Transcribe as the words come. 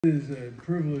It is a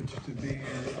privilege to be here.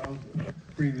 I'll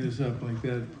bring this up like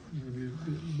that. Maybe a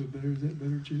bit better. Is that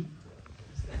better, Chief?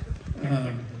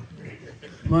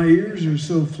 My ears are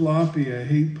so floppy, I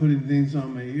hate putting things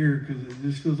on my ear because it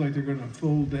just feels like they're going to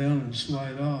fold down and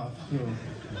slide off. So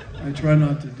I try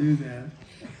not to do that.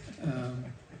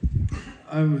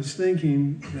 I was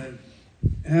thinking that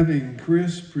having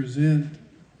Chris present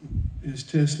his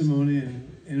testimony and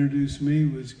introduce me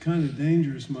was kind of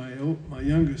dangerous. My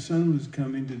youngest son was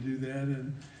coming to do that,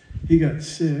 and he got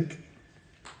sick.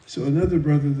 So another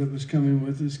brother that was coming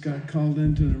with us got called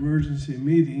into an emergency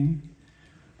meeting.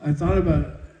 I thought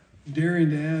about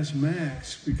daring to ask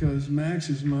Max, because Max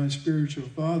is my spiritual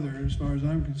father as far as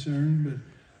I'm concerned, but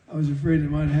I was afraid it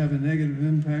might have a negative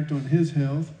impact on his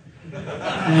health.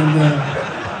 And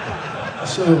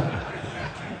so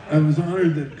I was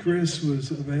honored that Chris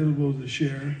was available to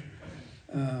share,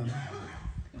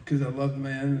 because I love the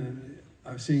man, and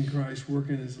I've seen Christ work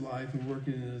in his life and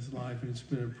working in his life, and it's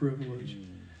been a privilege.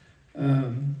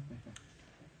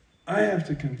 I have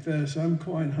to confess, I'm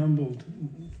quite humbled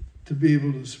to be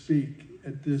able to speak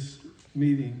at this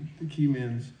meeting, the Key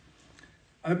Men's.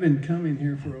 I've been coming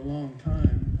here for a long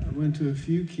time. I went to a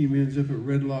few Key Men's up at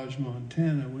Red Lodge,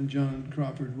 Montana, when John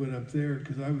Crawford went up there,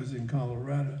 because I was in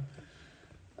Colorado.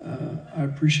 I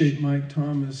appreciate Mike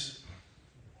Thomas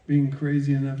being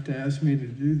crazy enough to ask me to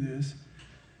do this.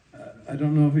 I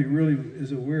don't know if he really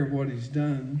is aware of what he's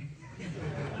done,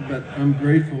 but I'm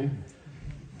grateful.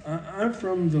 I'm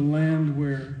from the land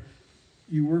where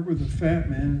you work with a fat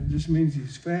man, it just means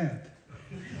he's fat.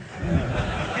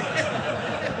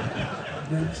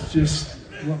 That's just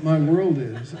what my world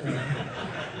is.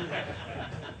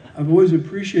 I've always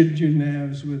appreciated your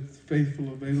navs with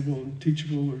faithful, available, and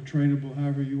teachable, or trainable,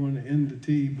 however you want to end the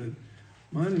T, but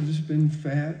mine have just been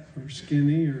fat or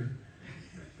skinny or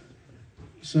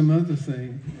some other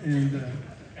thing.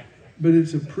 But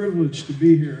it's a privilege to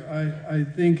be here. I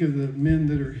think of the men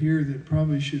that are here that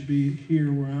probably should be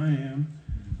here where I am.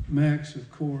 Max, of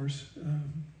course.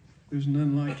 There's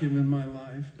none like him in my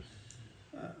life.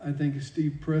 I think of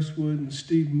Steve Presswood and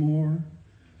Steve Moore.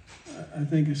 I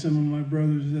think of some of my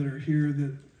brothers that are here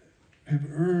that have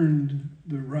earned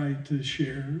the right to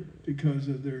share because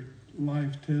of their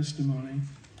life testimony.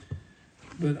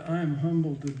 But I'm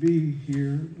humbled to be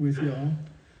here with y'all.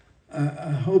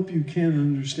 I hope you can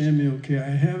understand me okay. I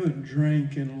haven't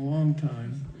drank in a long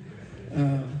time,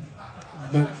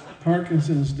 but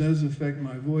Parkinson's does affect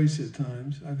my voice at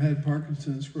times. I've had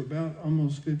Parkinson's for about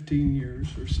almost 15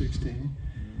 years or 16,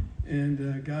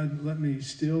 and God let me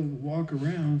still walk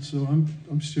around, so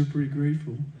I'm still pretty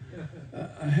grateful.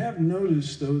 I have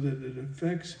noticed, though, that it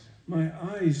affects my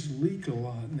eyes leak a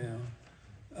lot now.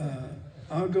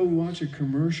 I'll go watch a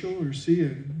commercial or see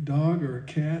a dog or a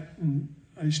cat, and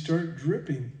I start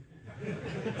dripping,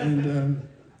 and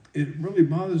it really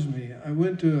bothers me. I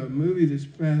went to a movie this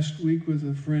past week with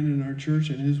a friend in our church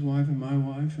and his wife and my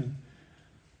wife, and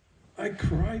I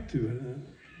cried to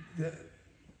it.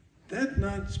 That's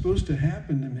not supposed to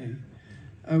happen to me.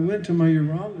 I went to my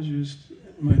neurologist.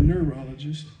 My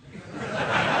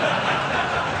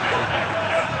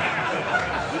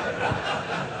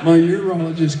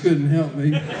urologist couldn't help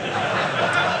me.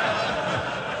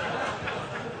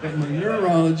 But my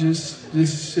neurologist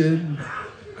just said,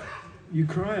 "You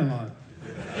cry a lot."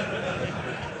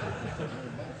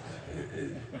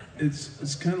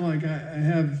 It's kind of like I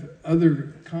have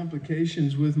other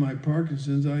complications with my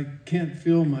Parkinson's. I can't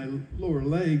feel my lower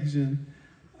legs, and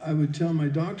I would tell my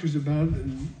doctors about it,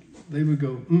 and they would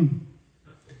go,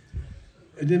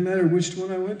 It didn't matter which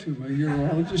one I went to, my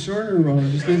urologist or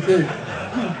neurologist, they said,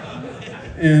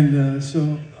 And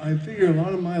so I figure a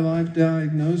lot of my life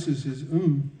diagnosis is,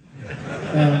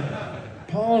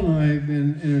 Paul and I have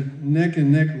been in a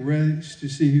neck-and-neck race to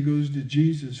see who goes to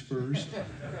Jesus first.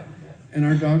 And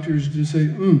our doctors just say,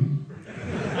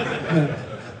 But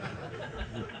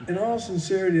in all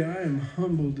sincerity, I am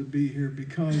humbled to be here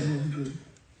because of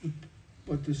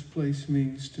what this place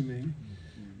means to me.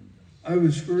 I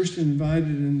was first invited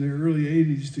in the early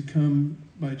 80s to come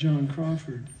by John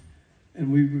Crawford.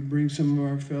 And we would bring some of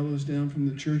our fellows down from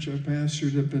the church I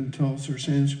pastored up in Tulsa or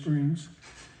Sand Springs.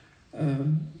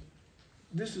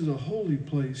 This is a holy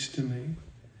place to me.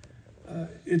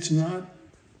 It's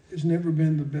never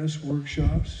been the best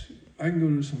workshops. I can go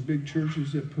to some big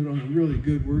churches that put on really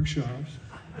good workshops.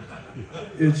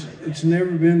 It's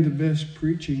never been the best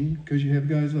preaching because you have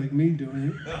guys like me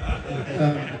doing it.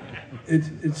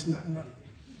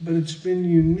 But it's been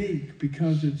unique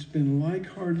because it's been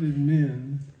like-hearted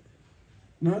men,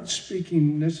 not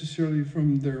speaking necessarily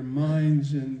from their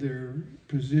minds and their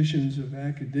positions of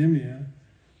academia,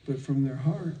 but from their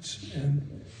hearts. And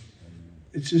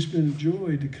it's just been a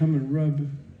joy to come and rub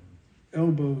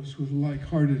elbows with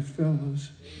like-hearted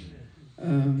fellows.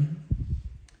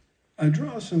 I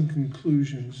draw some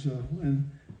conclusions, though, and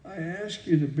I ask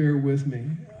you to bear with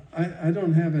me. I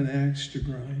don't have an axe to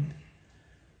grind.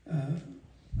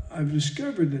 I've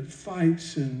discovered that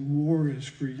fights and war is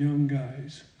for young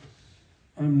guys.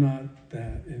 I'm not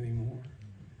that anymore.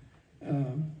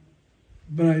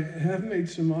 But I have made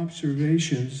some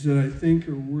observations that I think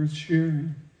are worth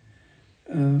sharing.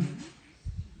 I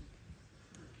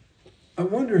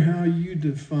wonder how you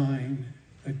define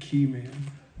a key man.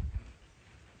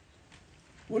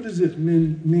 What does it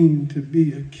mean to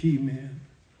be a key man?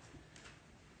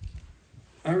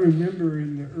 I remember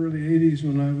in the early 80s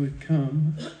when I would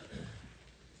come,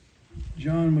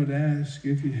 John would ask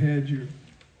if you had your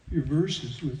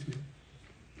verses with you.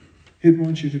 He'd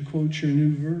want you to quote your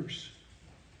new verse.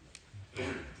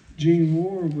 Gene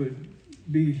Moore would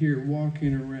be here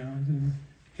walking around, and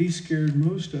he scared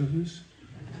most of us.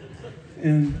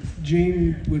 And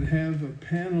Gene would have a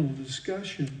panel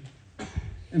discussion.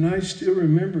 And I still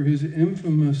remember his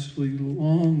infamously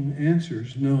long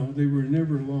answers. No, they were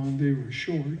never long, they were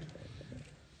short.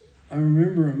 I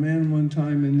remember a man one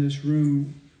time in this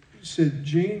room said,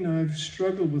 "Gene, I've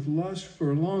struggled with lust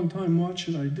for a long time. What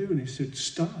should I do?" And he said,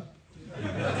 "Stop."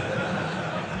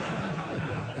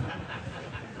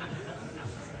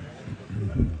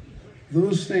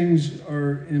 Those things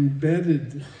are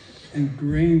embedded,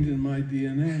 ingrained in my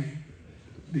DNA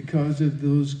because of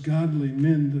those godly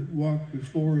men that walked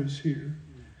before us here.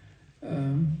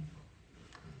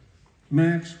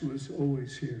 Max was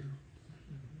always here.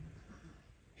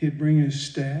 He'd bring his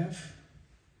staff.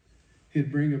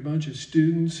 He'd bring a bunch of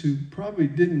students who probably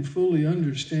didn't fully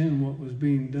understand what was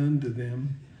being done to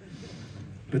them,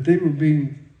 but they were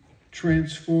being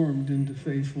transformed into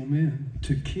faithful men,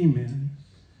 to key men.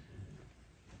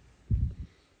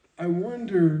 I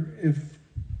wonder if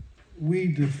we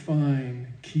define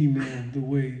key man the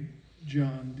way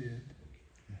John did.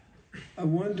 I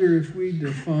wonder if we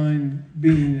define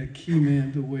being a key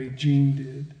man the way Gene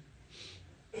did.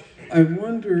 I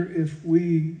wonder if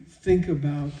we think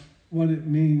about what it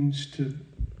means to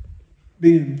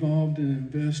be involved in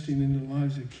investing in the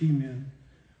lives of key men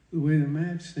the way that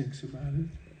Max thinks about it.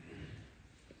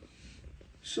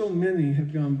 So many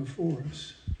have gone before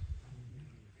us.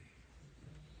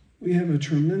 We have a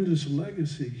tremendous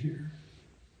legacy here.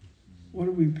 What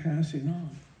are we passing on?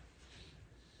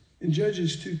 In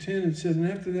Judges 2:10, it said, "And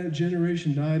after that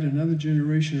generation died, another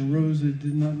generation arose that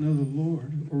did not know the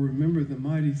Lord or remember the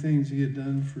mighty things he had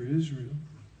done for Israel."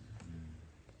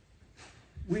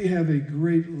 We have a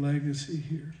great legacy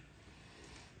here.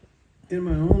 In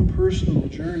my own personal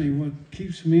journey, what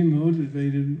keeps me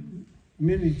motivated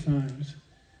many times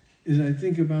is I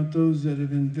think about those that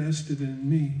have invested in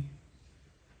me.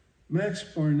 Max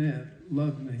Barnett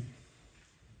loved me.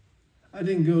 I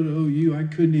didn't go to OU. I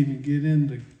couldn't even get in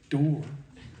the door.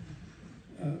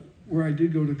 Where I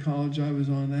did go to college, I was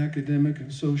on academic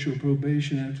and social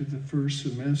probation after the first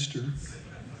semester.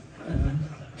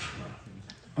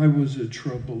 I was a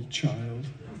troubled child.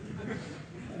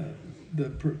 The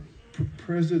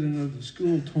president of the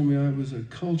school told me I was a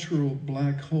cultural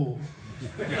black hole.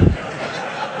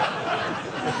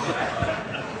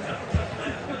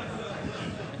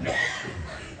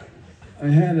 I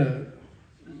had a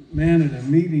man at a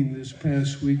meeting this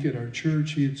past week at our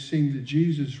church. He had seen the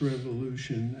Jesus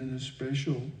Revolution and a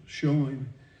special showing.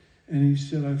 And he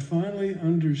said, "I finally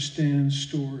understand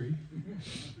Story,"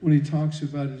 when he talks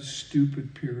about his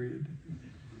stupid period.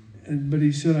 But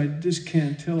he said, "I just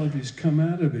can't tell if he's come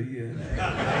out of it yet."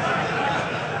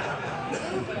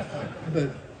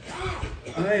 But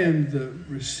I am the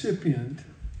recipient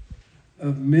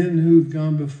of men who've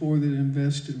gone before that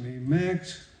invested in me.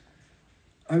 Max,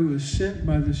 I was sent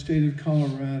by the state of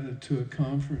Colorado to a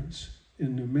conference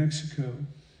in New Mexico.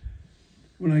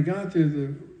 When I got there,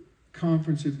 the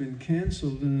conference had been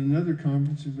canceled and another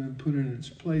conference had been put in its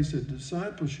place, a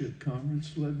discipleship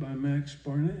conference led by Max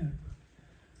Barnett.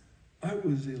 I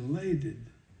was elated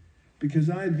because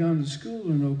I had gone to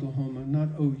school in Oklahoma,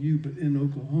 not OU, but in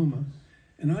Oklahoma,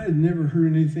 and I had never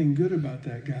heard anything good about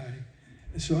that guy.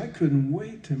 So I couldn't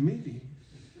wait to meet him.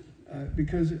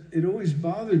 Because it always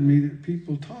bothered me that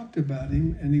people talked about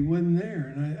him and he wasn't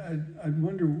there. And I'd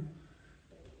wonder,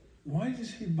 why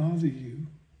does he bother you?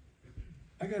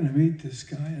 I got to meet this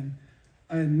guy. And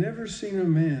I had never seen a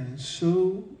man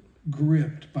so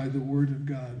gripped by the Word of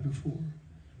God before.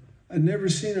 I'd never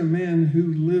seen a man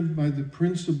who lived by the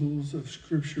principles of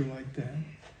Scripture like that,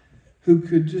 who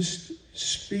could just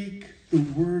speak the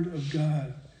Word of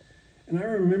God. And I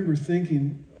remember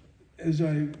thinking, as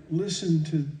I listened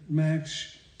to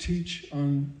Max teach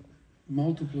on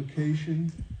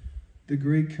multiplication, the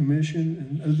Great Commission,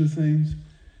 and other things,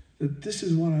 that this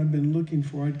is what I've been looking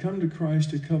for. I'd come to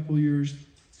Christ a couple years,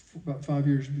 about 5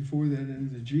 years before that,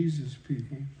 into the Jesus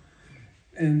people.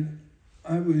 And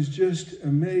I was just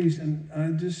amazed, and I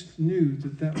just knew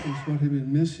that that was what had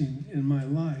been missing in my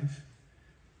life,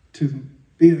 to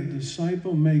be a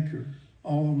disciple maker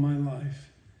all of my life.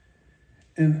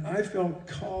 And I felt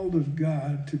called of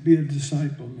God to be a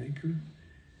disciple maker.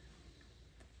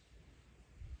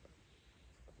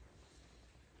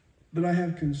 But I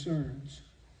have concerns.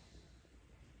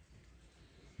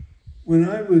 When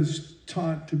I was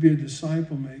taught to be a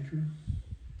disciple maker,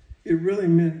 it really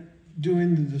meant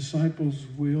doing the disciple's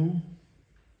will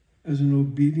as an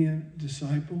obedient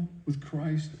disciple with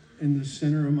Christ in the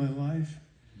center of my life,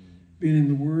 being in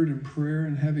the Word and prayer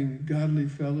and having godly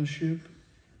fellowship,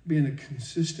 being a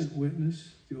consistent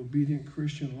witness, the obedient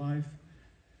Christian life,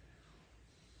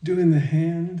 doing the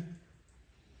hand,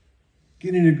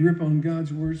 getting a grip on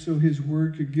God's Word so His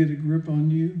Word could get a grip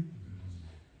on you.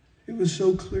 It was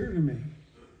so clear to me.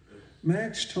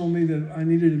 Max told me that I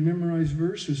needed to memorize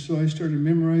verses, so I started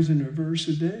memorizing a verse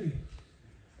a day.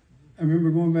 I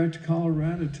remember going back to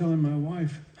Colorado telling my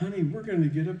wife, honey, we're going to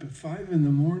get up at 5 in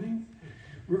the morning.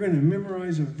 We're going to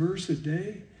memorize a verse a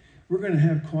day. We're going to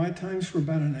have quiet times for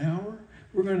about an hour.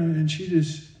 And she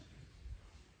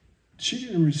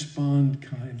didn't respond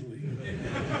kindly.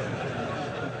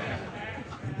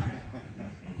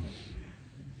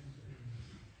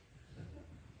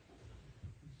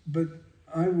 But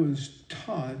I was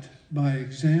taught by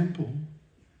example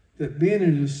that being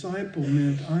a disciple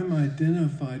meant I'm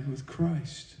identified with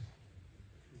Christ.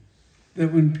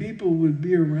 That when people would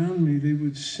be around me, they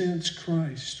would sense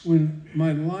Christ. When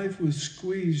my life was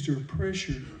squeezed or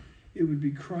pressured, it would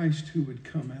be Christ who would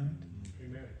come out.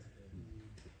 Amen.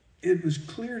 It was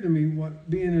clear to me what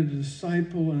being a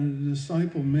disciple and a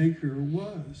disciple maker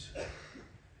was.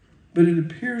 But it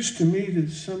appears to me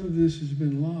that some of this has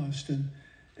been lost.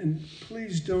 And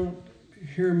please don't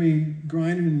hear me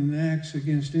grinding an axe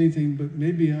against anything, but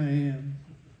maybe I am.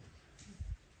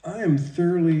 I am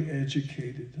thoroughly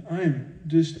educated. I am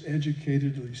just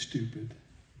educatedly stupid.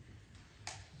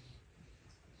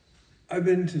 I've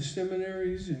been to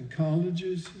seminaries and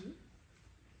colleges,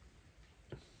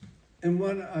 and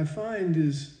what I find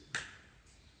is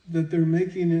that they're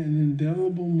making an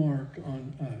indelible mark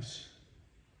on us.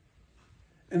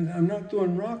 And I'm not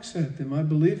throwing rocks at them. I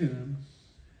believe in them.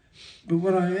 But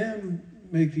what I am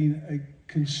making a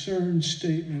concerned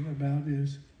statement about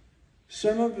is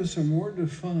some of us are more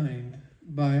defined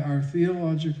by our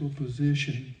theological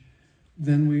position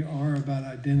than we are about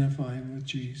identifying with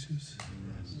Jesus.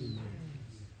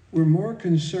 We're more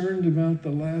concerned about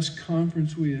the last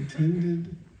conference we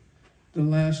attended, the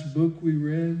last book we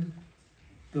read,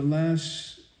 the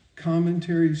last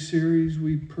commentary series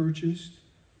we purchased,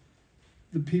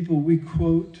 the people we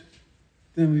quote,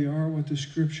 than we are what the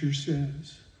Scripture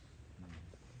says.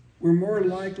 We're more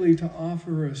likely to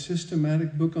offer a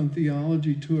systematic book on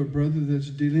theology to a brother that's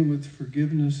dealing with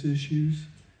forgiveness issues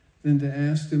than to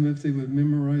ask them if they would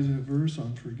memorize a verse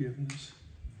on forgiveness.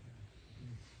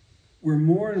 We're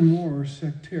more and more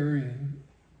sectarian,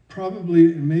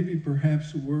 probably and maybe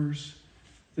perhaps worse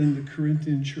than the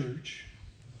Corinthian church.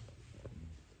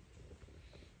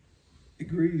 It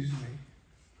grieves me.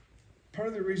 Part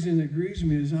of the reason it grieves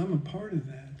me is I'm a part of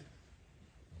that.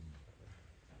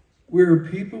 We're a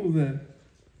people that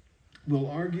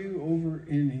will argue over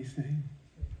anything.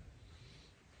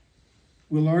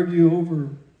 We'll argue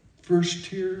over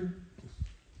first-tier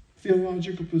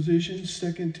theological positions,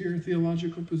 second-tier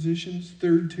theological positions,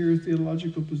 third-tier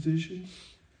theological positions.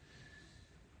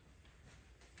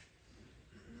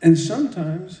 And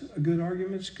sometimes a good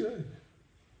argument's good.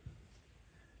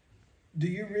 Do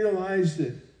you realize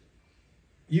that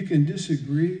you can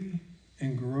disagree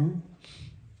and grow?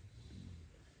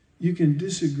 You can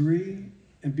disagree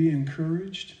and be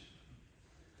encouraged.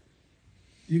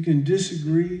 You can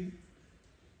disagree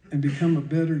and become a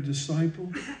better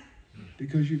disciple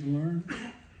because you've learned.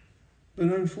 But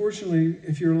unfortunately,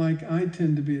 if you're like I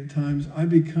tend to be at times, I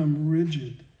become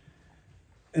rigid.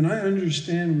 And I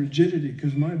understand rigidity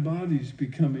because my body's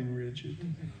becoming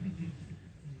rigid.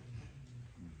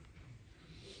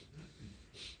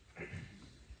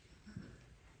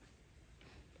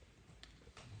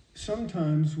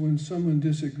 Sometimes when someone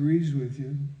disagrees with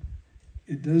you,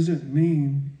 it doesn't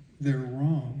mean they're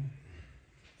wrong.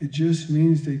 It just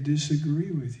means they disagree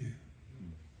with you.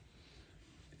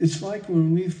 It's like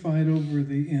when we fight over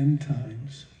the end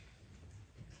times.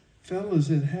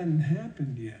 Fellas, it hadn't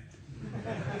happened yet.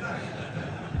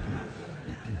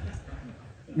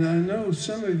 Now, I know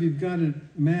some of you got it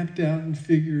mapped out and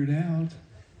figured out,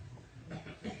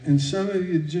 and some of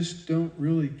you just don't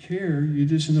really care. You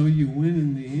just know you win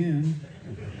in the end.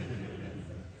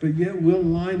 But yet we'll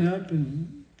line up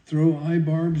and throw eye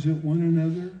barbs at one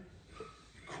another,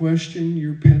 question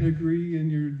your pedigree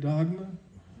and your dogma,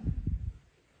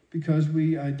 because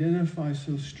we identify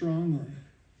so strongly.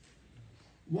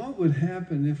 What would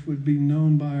happen if we'd be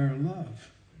known by our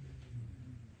love?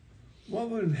 What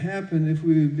would happen if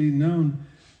we would be known?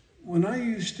 When I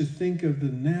used to think of the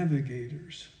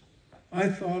navigators, I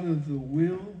thought of the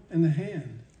wheel and the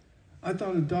hand. I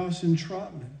thought of Dawson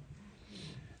Trotman.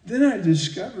 Then I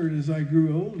discovered as I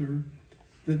grew older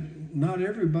that not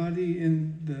everybody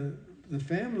in the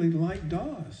family liked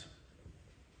Dawes.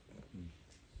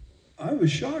 I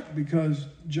was shocked because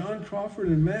John Crawford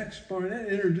and Max Barnett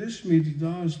introduced me to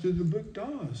Dawes through the book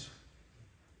Dawes.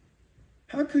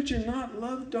 How could you not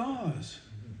love Dawes?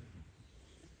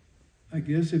 I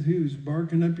guess if he was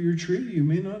barking up your tree, you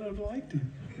may not have liked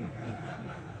him.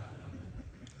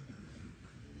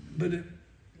 But it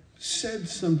said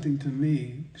something to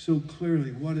me so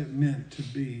clearly what it meant to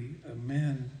be a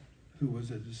man who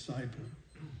was a disciple,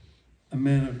 a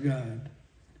man of God.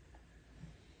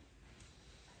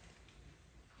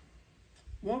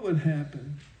 What would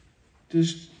happen?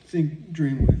 Just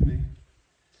dream with me.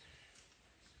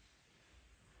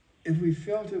 If we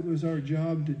felt it was our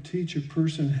job to teach a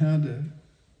person how to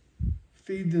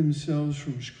feed themselves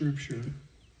from Scripture,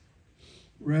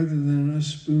 rather than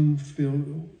us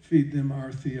feed them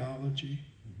our theology.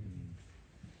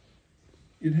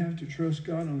 You'd have to trust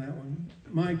God on that one.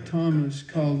 Mike Thomas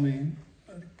called me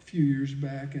a few years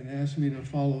back and asked me to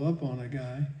follow up on a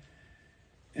guy.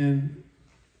 And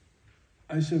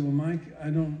I said, well, Mike,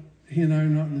 he and I are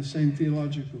not in the same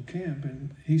theological camp.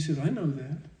 And he said, I know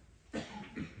that.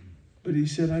 But he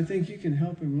said, I think you can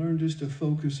help him learn just to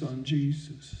focus on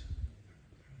Jesus.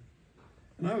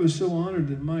 And I was so honored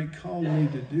that Mike called me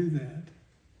to do that.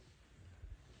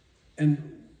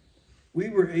 And we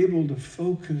were able to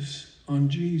focus on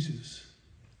Jesus.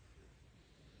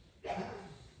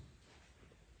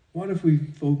 What if we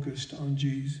focused on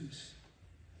Jesus?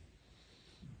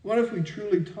 What if we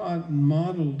truly taught and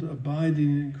modeled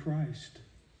abiding in Christ?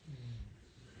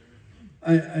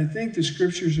 I think the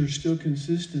scriptures are still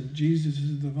consistent. Jesus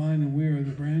is the vine and we are the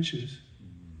branches.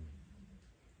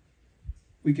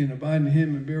 We can abide in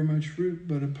him and bear much fruit,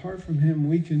 but apart from him,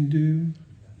 we can do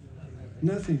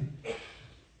nothing.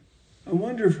 I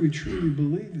wonder if we truly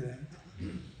believe that.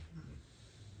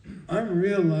 I'm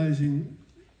realizing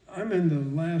I'm in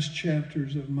the last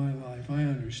chapters of my life. I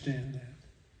understand that.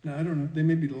 Now, I don't know, they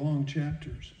may be long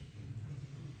chapters.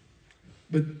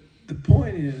 But the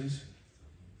point is,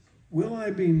 will I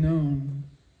be known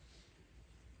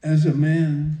as a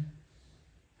man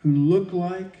who looked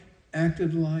like,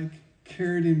 acted like,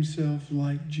 carried himself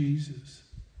like Jesus?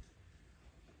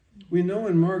 We know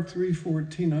in Mark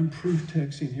 3:14, I'm proof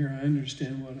texting here, I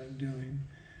understand what I'm doing,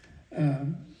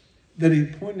 that he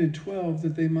appointed 12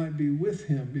 that they might be with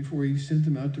him before he sent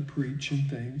them out to preach and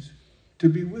things, to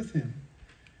be with him.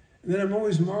 And then I'm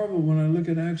always marveled when I look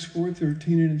at Acts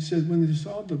 4:13 and it says, when they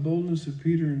saw the boldness of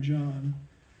Peter and John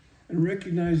and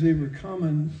recognized they were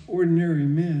common, ordinary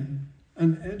men,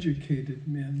 uneducated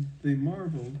men, they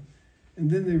marveled. And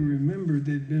then they remembered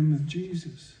they'd been with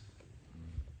Jesus.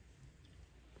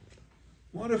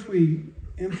 What if we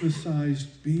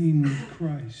emphasized being with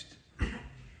Christ?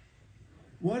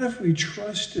 What if we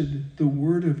trusted the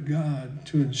Word of God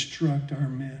to instruct our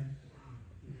men?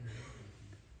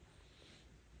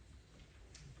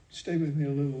 Stay with me a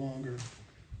little longer.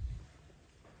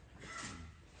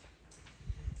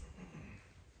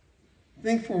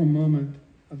 Think for a moment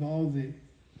of all the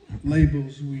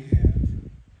labels we have,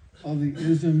 all the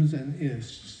isms and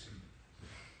ists.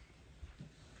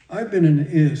 I've been an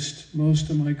ist most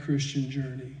of my Christian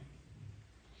journey.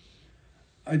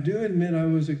 I do admit I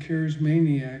was a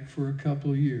charismaniac for a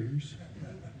couple years.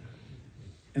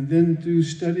 And then through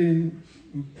studying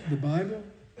the Bible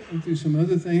and through some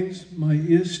other things, my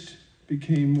ist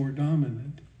became more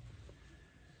dominant.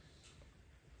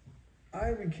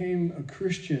 I became a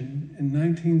Christian in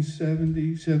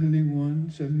 1970,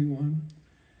 71.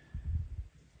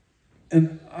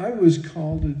 And I was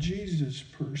called a Jesus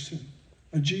person,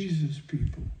 a Jesus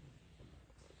people.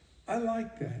 I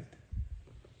like that.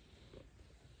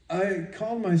 I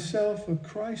called myself a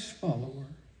Christ follower.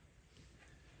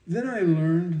 Then I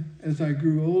learned, as I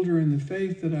grew older in the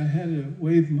faith, that I had to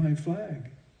wave my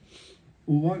flag.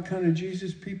 Well, what kind of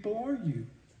Jesus people are you?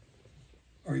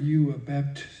 Are you a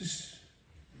Baptist?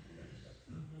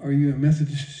 Are you a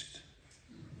Methodist?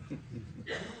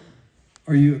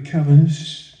 Are you a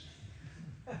Calvinist?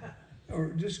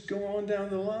 Or just go on down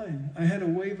the line. I had to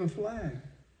wave a flag.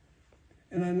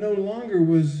 And I no longer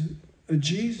was a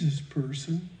Jesus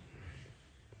person.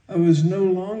 I was no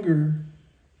longer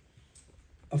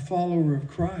a follower of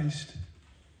Christ.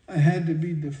 I had to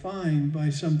be defined by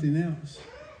something else.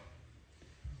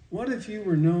 What if you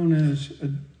were known as a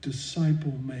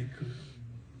disciple maker?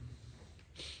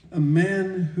 A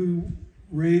man who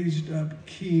raised up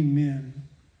key men.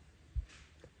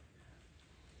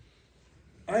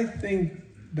 I think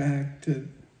back to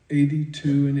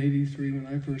 82 and 83 when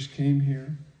I first came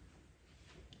here,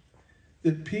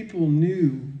 that people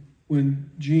knew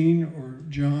when Gene or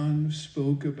John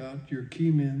spoke about your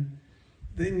key men,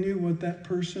 they knew what that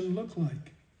person looked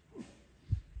like.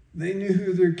 They knew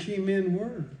who their key men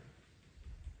were.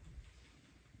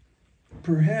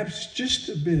 Perhaps just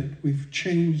a bit we've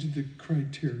changed the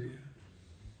criteria.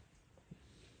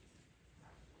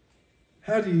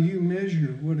 How do you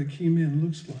measure what a key man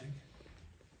looks like?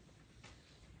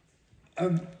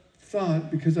 I've thought,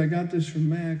 because I got this from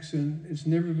Max, and it's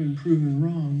never been proven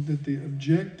wrong, that the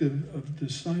objective of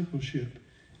discipleship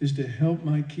is to help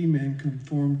my key man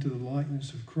conform to the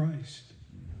likeness of Christ.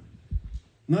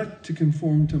 Not to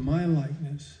conform to my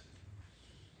likeness.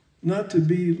 Not to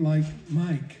be like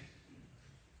Mike,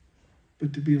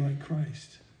 but to be like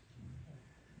Christ.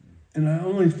 And I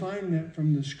only find that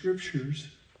from the scriptures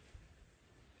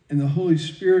and the Holy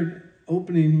Spirit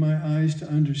opening my eyes to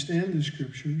understand the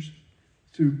scriptures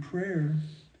through prayer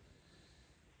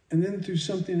and then through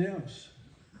something else.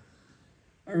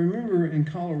 I remember in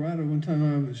Colorado one time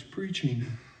I was preaching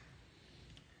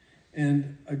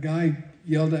and a guy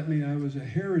yelled at me I was a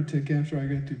heretic after I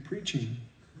got through preaching.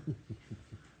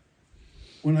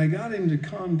 When I got him to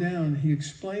calm down, he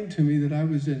explained to me that I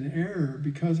was in error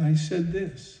because I said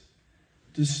this: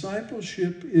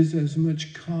 discipleship is as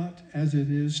much caught as it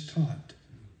is taught.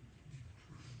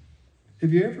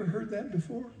 Have you ever heard that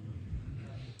before?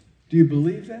 Do you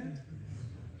believe that?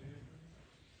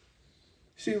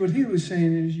 See, what he was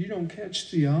saying is you don't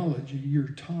catch theology, you're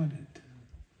taught it.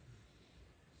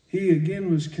 He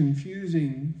again was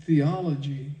confusing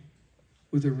theology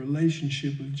with a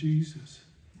relationship with Jesus.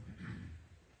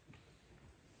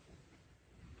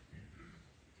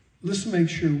 Let's make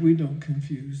sure we don't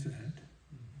confuse that.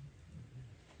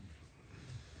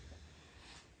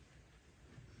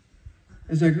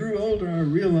 As I grew older, I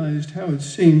realized how it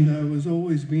seemed I was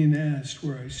always being asked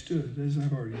where I stood, as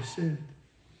I've already said.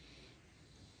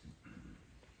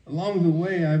 Along the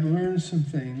way, I've learned some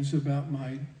things about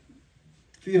my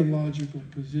theological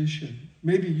position.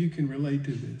 Maybe you can relate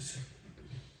to this.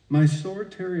 My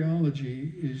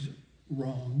soteriology is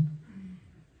wrong.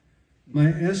 My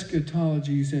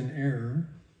eschatology is in error.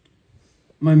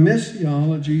 My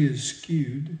missiology is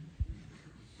skewed.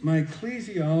 My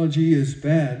ecclesiology is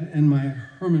bad, and my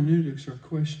hermeneutics are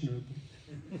questionable.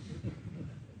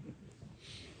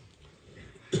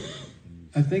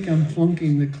 I think I'm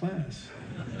flunking the class.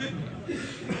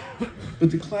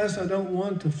 But the class I don't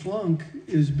want to flunk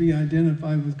is be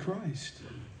identified with Christ.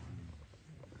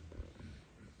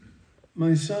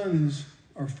 My sons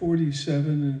are 47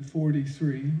 and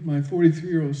 43. My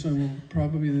 43-year-old son will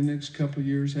probably in the next couple of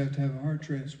years have to have a heart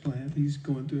transplant. He's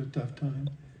going through a tough time.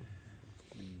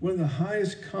 One of the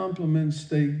highest compliments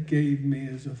they gave me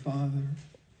as a father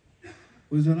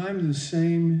was that I'm the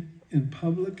same in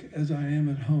public as I am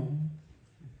at home.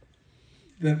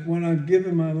 That what I've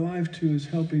given my life to is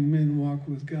helping men walk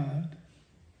with God.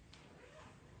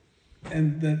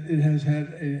 And that it has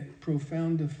had a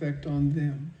profound effect on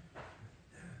them.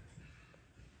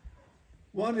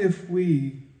 What if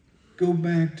we go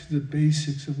back to the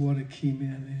basics of what a key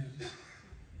man is?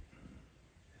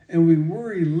 And we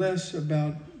worry less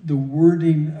about the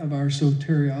wording of our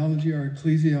soteriology, our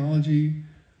ecclesiology,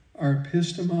 our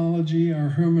epistemology,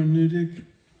 our hermeneutic,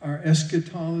 our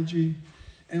eschatology,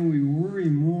 and we worry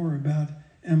more about,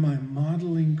 am I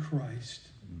modeling Christ?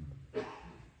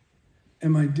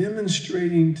 Am I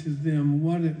demonstrating to them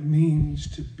what it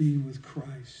means to be with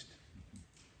Christ?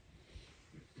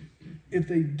 If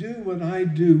they do what I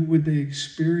do, would they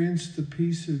experience the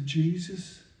peace of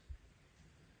Jesus?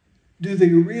 Do they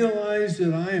realize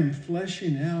that I am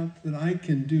fleshing out that I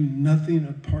can do nothing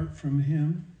apart from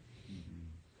him?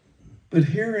 But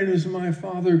herein is my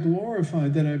Father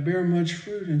glorified, that I bear much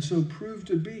fruit and so prove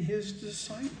to be his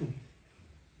disciple.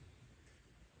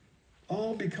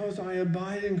 All because I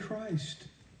abide in Christ.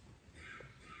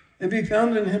 And be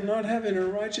found in him, not having a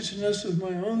righteousness of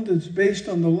my own that's based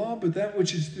on the law, but that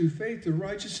which is through faith, the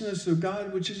righteousness of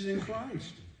God which is in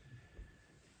Christ.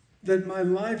 That my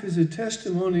life is a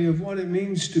testimony of what it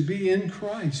means to be in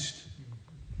Christ.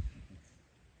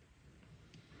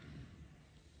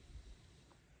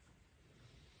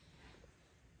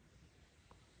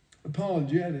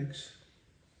 Apologetics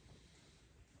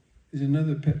is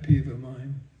another pet peeve of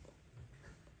mine.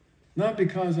 Not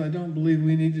because I don't believe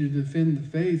we need to defend the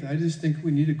faith. I just think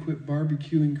we need to quit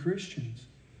barbecuing Christians.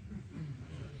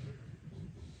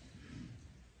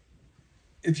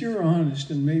 If you're honest,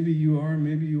 and maybe you are,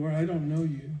 I don't know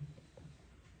you.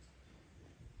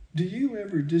 Do you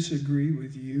ever disagree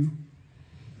with you?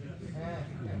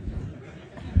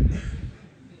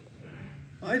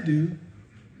 I do.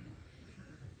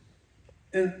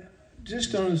 And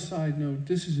just on a side note,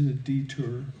 this is a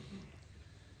detour.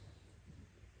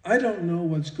 I don't know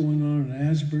what's going on in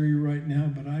Asbury right now,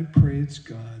 but I pray it's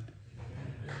God.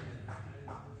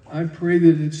 I pray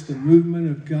that it's the movement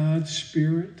of God's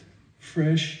Spirit,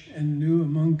 fresh and new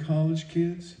among college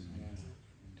kids.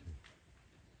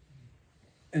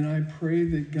 And I pray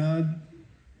that God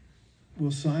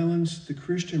will silence the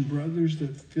Christian brothers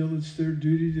that feel it's their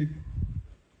duty to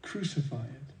crucify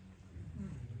it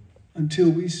until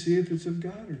we see if it's of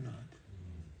God or not.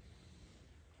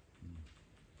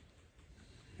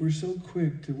 We're so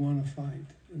quick to want to fight,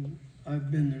 and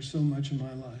I've been there so much in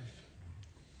my life.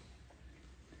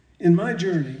 In my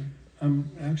journey, I'm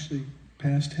actually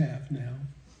past half now.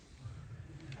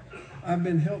 I've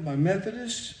been helped by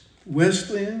Methodists,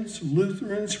 Wesleyans,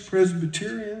 Lutherans,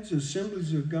 Presbyterians,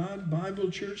 Assemblies of God, Bible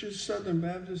churches, Southern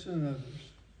Baptists, and others.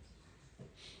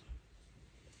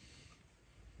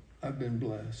 I've been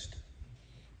blessed.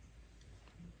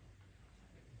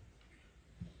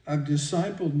 I've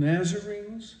discipled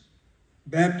Nazarenes,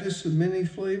 Baptists of many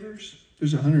flavors.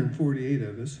 There's 148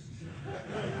 of us.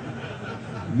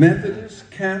 Methodists,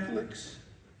 Catholics,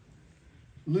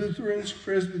 Lutherans,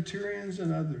 Presbyterians,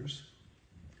 and others.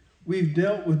 We've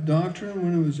dealt with doctrine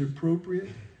when it was appropriate,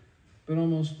 but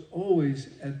almost always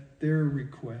at their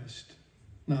request,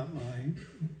 not my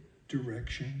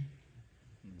direction.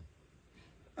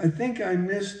 I think I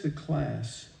missed the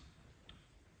class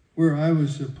where I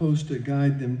was supposed to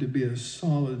guide them to be a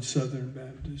solid Southern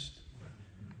Baptist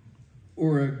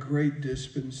or a great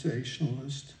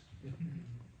dispensationalist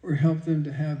or help them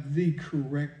to have the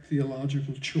correct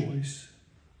theological choice.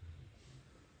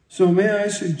 So may I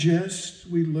suggest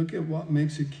we look at what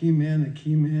makes a key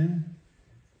man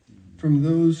from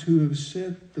those who have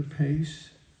set the pace.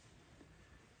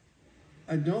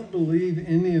 I don't believe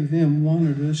any of them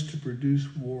wanted us to produce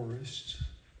warists.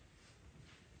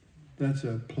 That's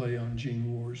a play on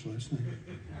Gene Wars listening.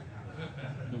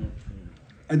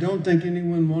 I don't think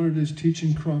anyone wanted us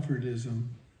teaching Crawfordism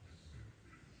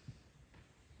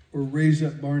or raise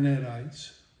up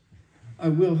Barnettites. I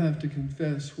will have to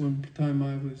confess, one time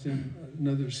I was in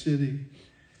another city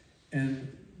and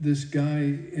this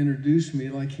guy introduced me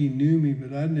like he knew me,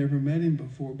 but I'd never met him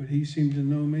before, but he seemed to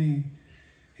know me.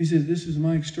 He said, "This is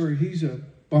Mike's story. He's a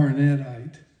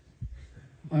Barnettite."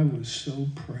 I was so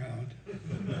proud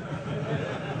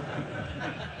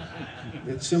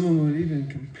that someone would even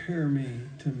compare me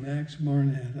to Max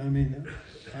Barnett. I mean,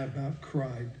 I about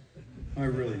cried. I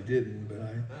really didn't, but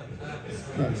I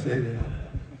thought I'd say that.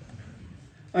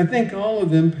 I think all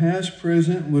of them, past,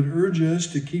 present, would urge us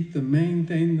to keep the main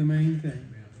thing the main thing.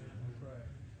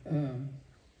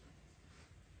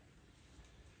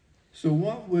 So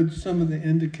what would some of the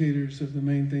indicators of the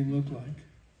main thing look like?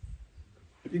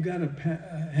 You got a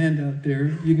handout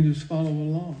there. You can just follow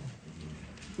along.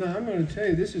 Now, I'm going to tell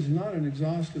you, this is not an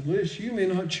exhaustive list. You may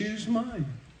not choose mine.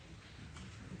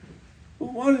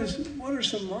 But what are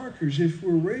some markers? If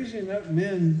we're raising up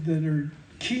men that are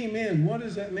key men, what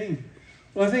does that mean?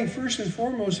 Well, I think first and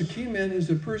foremost, a key man is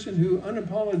a person who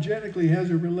unapologetically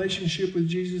has a relationship with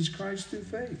Jesus Christ through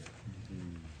faith.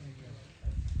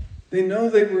 They know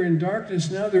they were in darkness,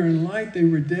 now they're in light. They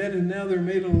were dead, and now they're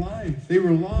made alive. They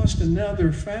were lost, and now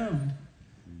they're found.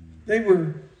 They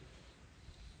were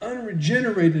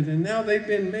unregenerated, and now they've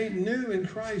been made new in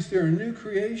Christ. They're a new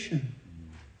creation.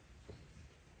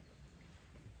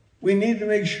 We need to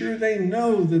make sure they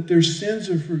know that their sins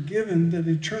are forgiven, that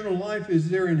eternal life is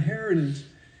their inheritance,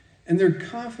 and they're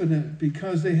confident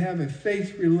because they have a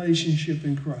faith relationship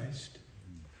in Christ.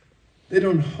 They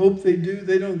don't hope they do.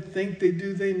 They don't think they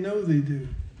do. They know they do.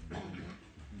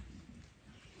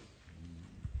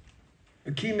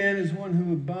 A key man is one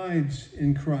who abides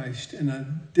in Christ and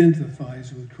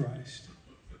identifies with Christ.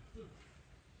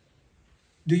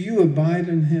 Do you abide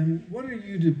in him? What are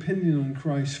you depending on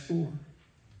Christ for?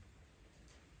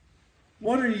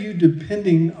 What are you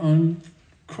depending on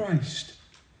Christ?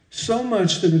 So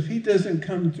much that if he doesn't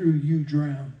come through, you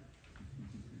drown.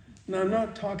 Now, I'm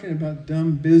not talking about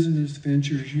dumb business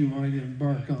ventures you might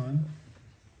embark on.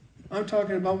 I'm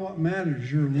talking about what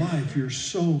matters, your life, your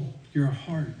soul, your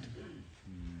heart.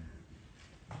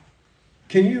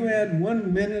 Can you add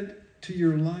 1 minute to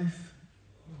your life?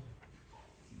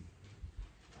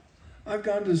 I've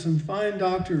gone to some fine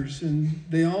doctors, and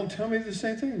they all tell me the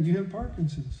same thing. You have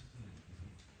Parkinson's.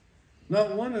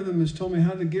 Not one of them has told me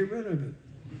how to get rid of it.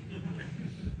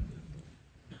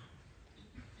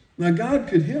 Now, God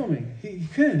could heal me. He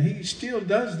can. He still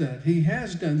does that. He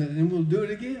has done that, and will do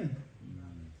it again.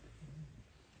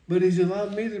 But he's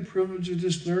allowed me the privilege of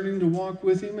just learning to walk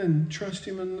with him and trust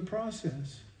him in the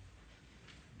process.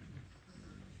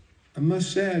 I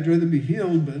must say I'd rather be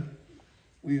healed, but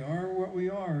we are what we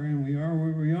are, and we are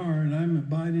where we are, and I'm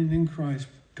abiding in Christ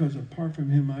because apart from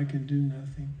him I can do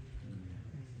nothing.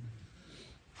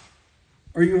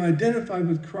 Are you identified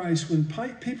with Christ? When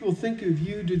people think of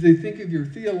you, do they think of your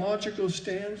theological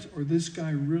stance, or this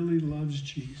guy really loves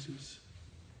Jesus?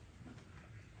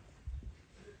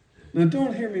 Now,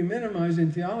 don't hear me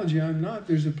minimizing theology. I'm not.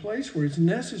 There's a place where it's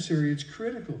necessary, it's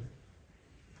critical.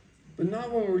 But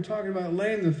not when we're talking about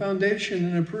laying the foundation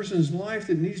in a person's life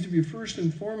that needs to be first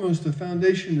and foremost the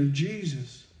foundation of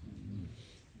Jesus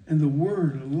and the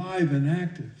Word, alive and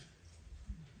active.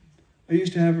 I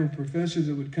used to have a professor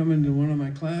that would come into one of my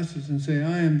classes and say,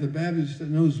 I am the Baptist that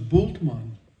knows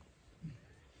Bultmann.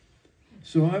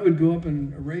 So I would go up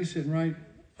and erase it and write,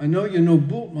 I know you know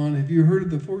Bultmann. Have you heard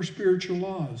of the 4 spiritual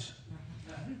laws?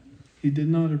 He did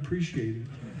not appreciate it.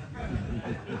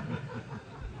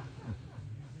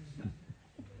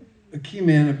 A key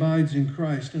man abides in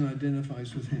Christ and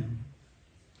identifies with him.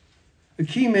 A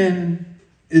key man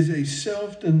is a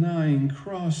self-denying,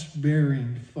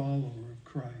 cross-bearing follower of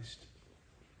Christ.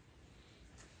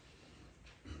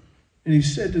 And he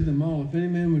said to them all, if any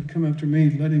man would come after me,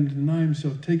 let him deny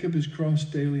himself, take up his cross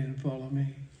daily and follow me.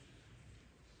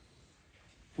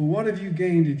 For what have you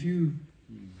gained if you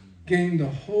gain the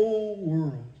whole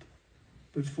world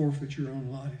but forfeit your own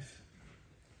life?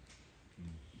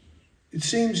 It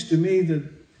seems to me that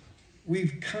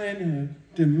we've kind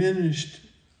of diminished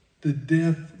the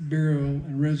death, burial,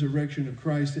 and resurrection of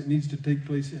Christ that needs to take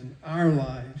place in our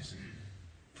lives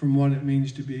from what it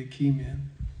means to be a key man.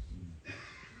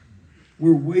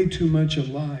 We're way too much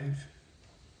alive.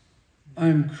 I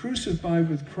am crucified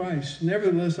with Christ.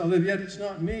 Nevertheless, I live. Yet it's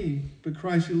not me, but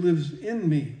Christ who lives in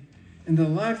me. And the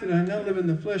life that I now live in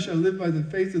the flesh, I live by the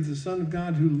faith of the Son of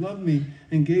God who loved me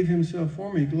and gave himself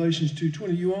for me. Galatians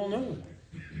 2:20. You all know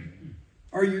it.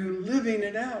 Are you living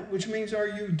it out? Which means, are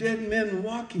you dead men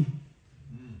walking?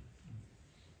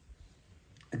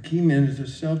 A key man is a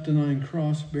self-denying,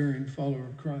 cross-bearing follower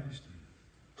of Christ.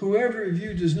 Whoever of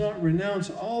you does not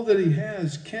renounce all that he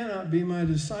has cannot be my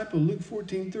disciple. Luke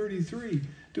 14:33.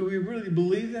 Do we really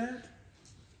believe that?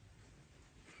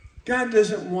 God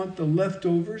doesn't want the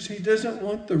leftovers. He doesn't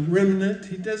want the remnant.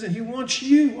 He wants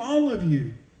you, all of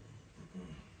you.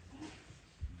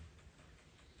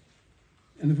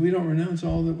 And if we don't renounce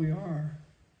all that we are,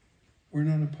 we're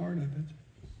not a part of it.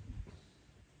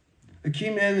 A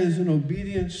key man is an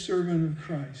obedient servant of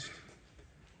Christ.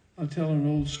 I'll tell an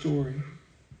old story.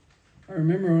 I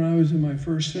remember when I was in my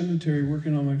first cemetery,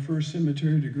 working on my first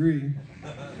cemetery degree,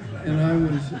 and I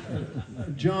was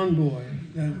a John boy,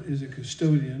 that is a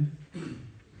custodian,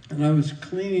 and I was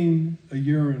cleaning a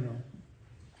urinal.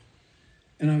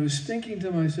 And I was thinking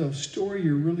to myself, Story,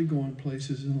 you're really going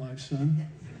places in life, son.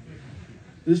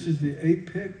 This is the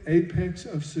apex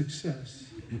of success.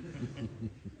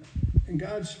 And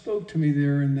God spoke to me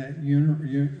there in that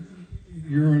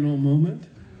urinal moment.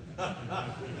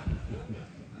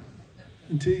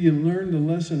 Until you learn the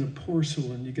lesson of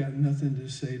porcelain, you got nothing to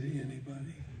say to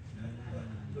anybody.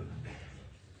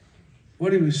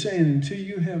 What he was saying, until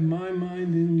you have my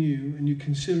mind in you and you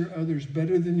consider others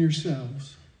better than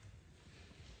yourselves,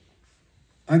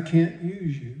 I can't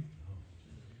use you.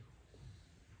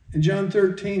 In John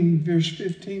 13, verse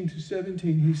 15 to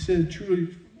 17, he said,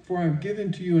 truly, for I have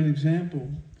given to you an example.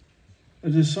 A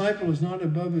disciple is not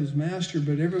above his master,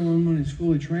 but everyone when he's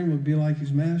fully trained will be like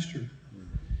his master.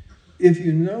 If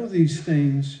you know these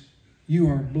things, you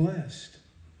are blessed.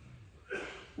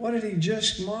 What had he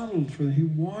just modeled for them? He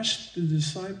washed the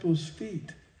disciples'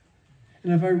 feet.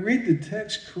 And if I read the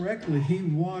text correctly, he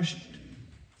washed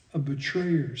a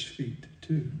betrayer's feet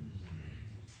too.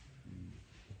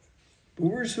 But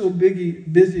we're so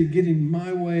busy getting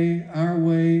my way, our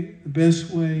way, the best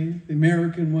way, the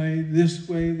American way, this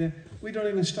way, that we don't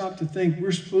even stop to think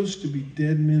we're supposed to be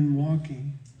dead men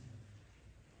walking,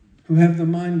 who have the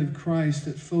mind of Christ,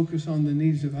 that focus on the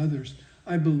needs of others.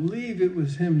 I believe it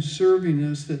was him serving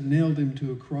us that nailed him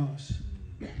to a cross.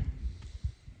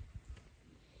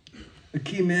 A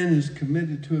key man is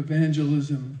committed to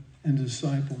evangelism and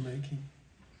disciple making.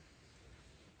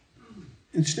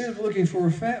 Instead of looking for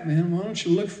a fat man, why don't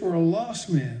you look for a lost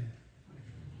man?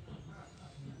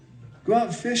 Go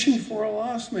out fishing for a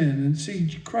lost man and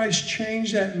see Christ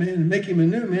change that man and make him a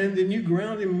new man. Then you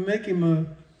ground him and make him a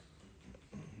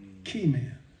key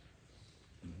man.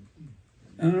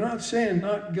 And I'm not saying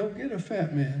not go get a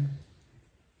fat man.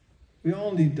 We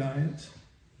all need diets.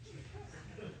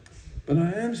 But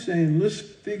I am saying let's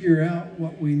figure out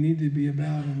what we need to be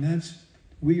about, and that's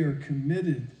we are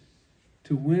committed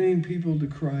to winning people to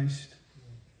Christ.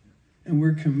 And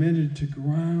we're committed to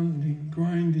grinding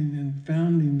and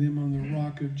founding them on the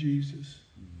rock of Jesus.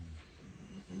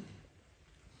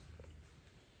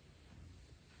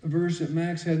 A verse that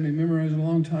Max had me memorize a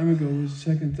long time ago was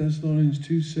 2 Thessalonians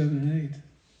 2, 7 and 8.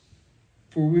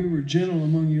 For we were gentle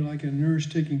among you like a nurse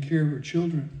taking care of her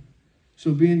children.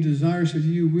 So being desirous of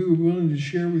you, we were willing to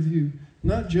share with you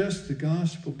not just the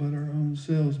gospel, but our own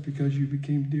selves, because you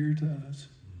became dear to us.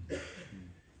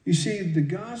 You see, the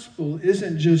gospel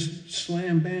isn't just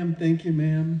slam, bam, thank you,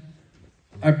 ma'am.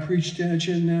 I preached at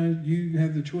you, now you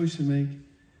have the choice to make.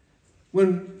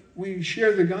 When we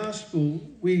share the gospel,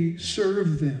 we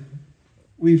serve them.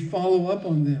 We follow up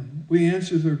on them. We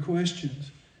answer their questions.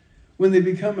 When they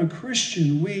become a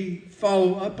Christian, we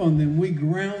follow up on them. We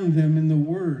ground them in the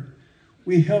Word.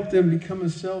 We help them become a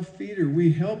self-feeder.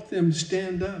 We help them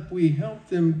stand up. We help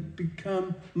them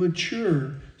become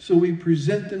mature. So we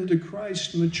present them to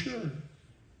Christ mature.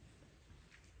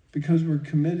 Because we're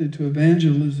committed to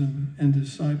evangelism and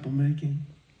disciple making.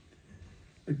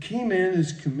 A key man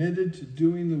is committed to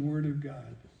doing the Word of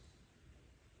God.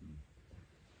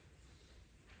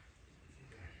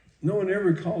 No one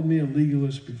ever called me a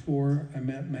legalist before I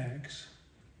met Max.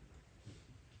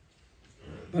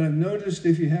 But I've noticed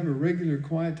if you have a regular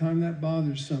quiet time, that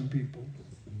bothers some people.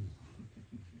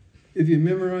 If you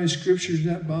memorize scriptures,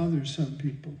 that bothers some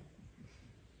people.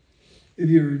 If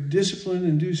you're disciplined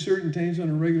and do certain things on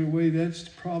a regular way, that's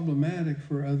problematic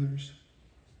for others.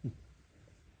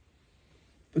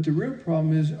 But the real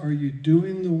problem is, are you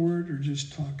doing the word or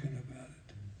just talking about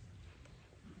it?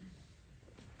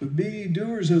 But be ye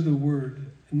doers of the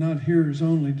word, and not hearers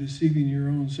only, deceiving your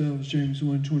own selves, James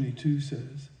 1:22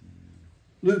 says.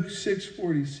 Luke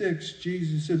 6:46,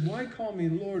 Jesus said, why call me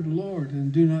Lord, Lord,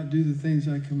 and do not do the things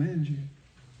I command you?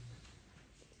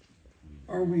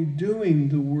 Are we doing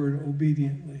the word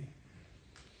obediently?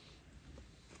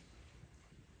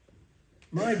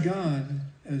 My God,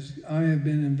 as I have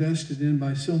been invested in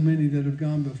by so many that have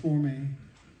gone before me,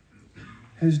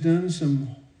 has done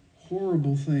some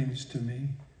horrible things to me.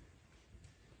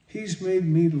 He's made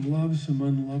me to love some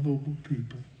unlovable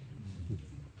people.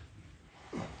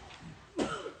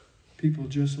 People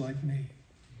just like me.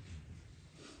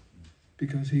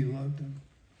 Because he loved them.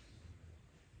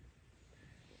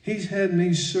 He's had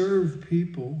me serve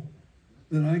people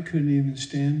that I couldn't even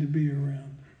stand to be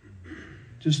around.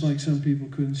 Just like some people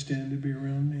couldn't stand to be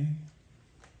around me.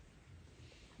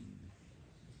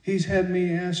 He's had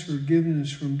me ask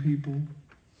forgiveness from people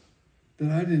that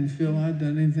I didn't feel I'd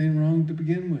done anything wrong to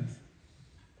begin with.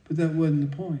 But that wasn't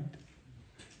the point.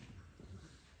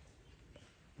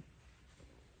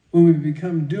 When we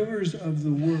become doers of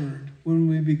the word,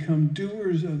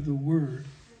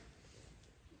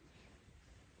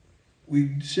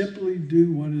 we simply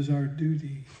do what is our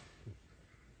duty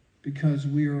because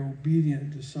we are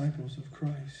obedient disciples of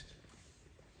Christ.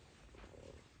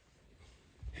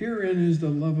 Herein is the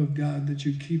love of God, that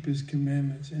you keep his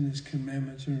commandments, and his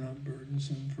commandments are not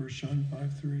burdensome. 1 John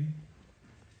 5:3.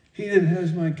 He that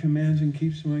has my commands and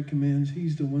keeps my commands,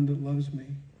 he's the one that loves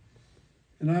me.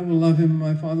 And I will love him,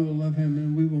 my Father will love him,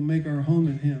 and we will make our home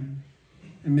in him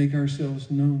and make ourselves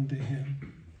known to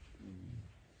him.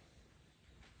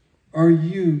 Are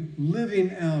you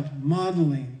living out,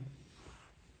 modeling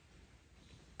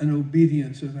an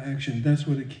obedience of action? That's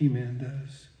what a key man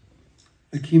does.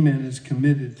 A key man is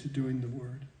committed to doing the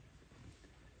word.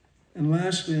 And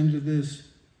lastly, under this,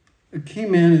 a key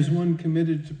man is one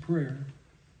committed to prayer.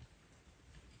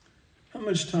 How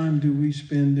much time do we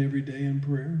spend every day in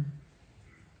prayer?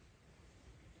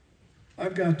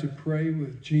 I've got to pray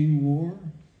with Gene War.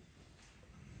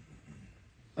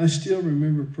 I still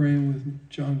remember praying with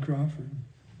John Crawford.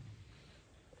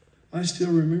 I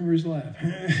still remember his laugh.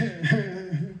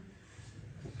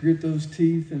 Grit those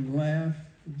teeth and laugh.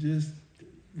 Just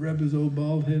rub his old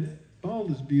bald head.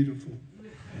 Bald is beautiful.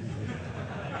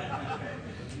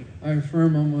 I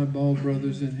affirm all my bald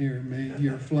brothers in here, may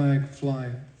your flag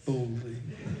fly boldly.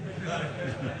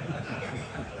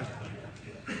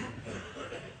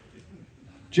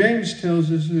 James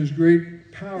tells us there's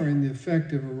great power in the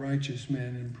effect of a righteous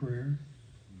man in prayer.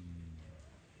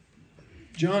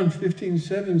 John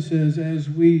 15:7 says, as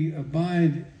we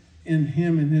abide in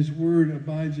him and his word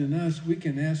abides in us, we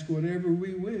can ask whatever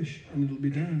we wish and it'll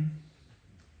be done.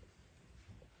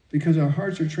 Because our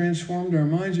hearts are transformed, our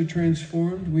minds are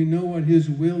transformed, we know what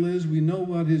his will is, we know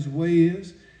what his way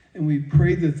is, and we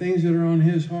pray the things that are on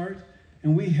his heart,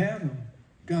 and we have them.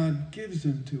 God gives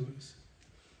them to us.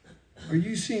 Are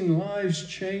you seeing lives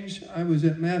changed? I was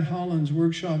at Matt Holland's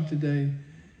workshop today.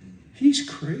 He's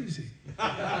crazy.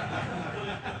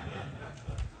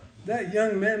 That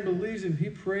young man believes if he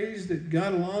prays that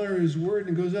God will honor his word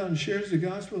and goes out and shares the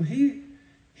gospel, he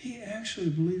actually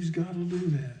believes God will do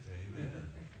that.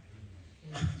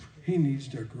 Amen. He needs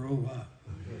to grow up.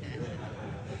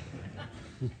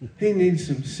 He needs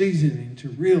some seasoning to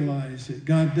realize that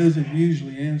God doesn't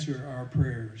usually answer our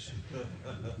prayers.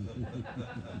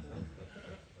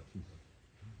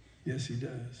 Yes, he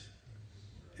does.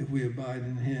 If we abide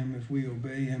in him, if we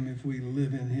obey him, if we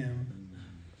live in him.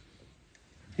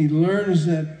 He learns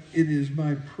that it is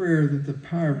by prayer that the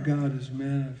power of God is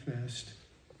manifest.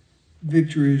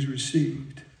 Victory is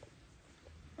received.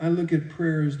 I look at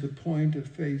prayer as the point of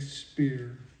faith's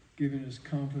spear, giving us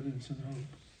confidence and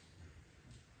hope.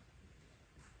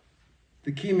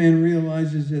 The key man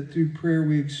realizes that through prayer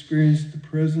we experience the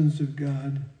presence of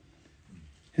God.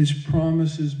 His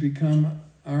promises become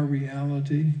our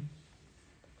reality,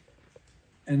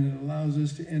 and it allows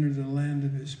us to enter the land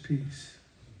of his peace.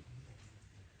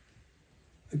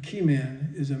 A key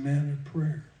man is a man of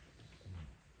prayer.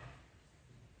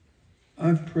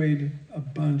 I've prayed a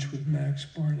bunch with Max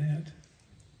Barnett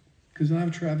because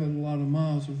I've traveled a lot of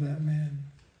miles with that man.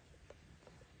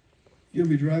 You'll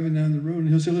be driving down the road and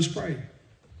he'll say, let's pray.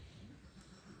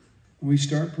 And we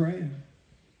start praying.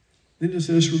 Then he'll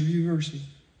say, let's review verses.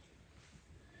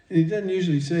 And he doesn't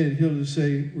usually say it. He'll just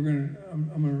say, I'm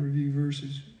going to review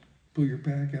verses. Pull your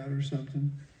pack out or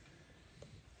something.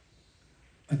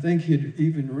 I think he'd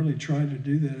even really tried to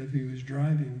do that if he was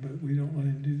driving, but we don't let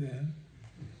him do that.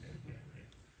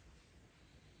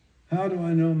 How do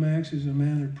I know Max is a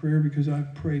man of prayer? Because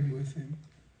I've prayed with him.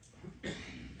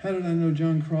 How did I know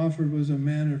John Crawford was a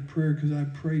man of prayer? Because I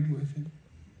prayed with him.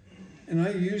 And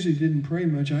I usually didn't pray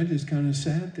much. I just kind of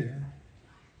sat there.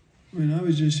 I mean, I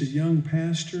was just a young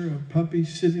pastor, a puppy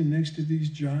sitting next to these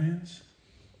giants.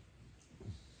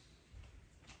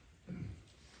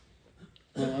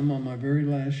 Well, I'm on my very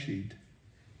last sheet.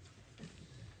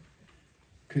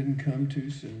 Couldn't come too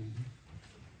soon.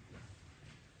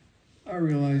 I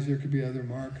realized there could be other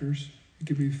markers. It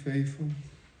could be faithful.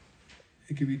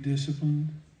 It could be disciplined.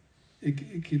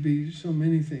 It could be so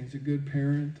many things. A good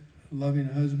parent, a loving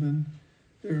husband.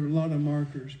 There are a lot of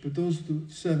markers, but those are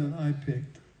the 7 I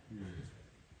picked.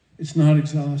 It's not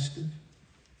exhaustive.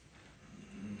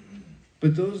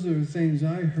 But those are the things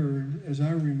I heard as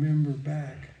I remember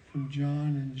back from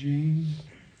John and Jean,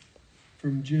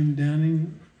 from Jim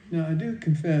Downing. Now, I do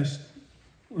confess,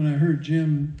 when I heard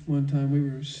Jim one time, we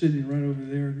were sitting right over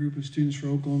there, a group of students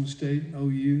from Oklahoma State,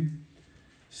 OU.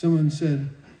 Someone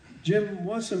said, Jim,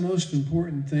 what's the most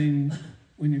important thing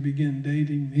when you begin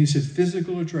dating? He said,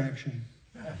 physical attraction.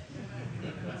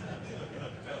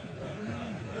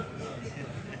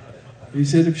 He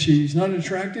said, if she's not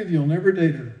attractive, you'll never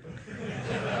date her.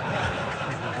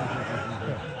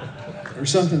 Or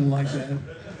something like that.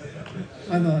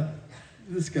 I thought,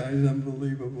 this guy's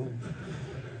unbelievable.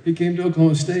 He came to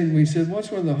Oklahoma State and we said,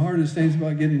 what's one of the hardest things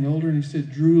about getting older? And he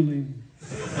said, drooling.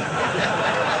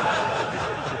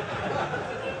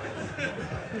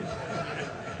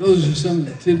 Those are some of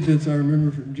the tidbits I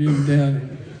remember from Jim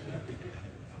Downing.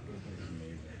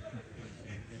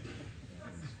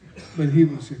 But he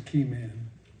was a key man.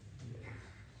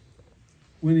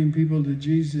 Winning people to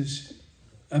Jesus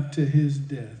up to his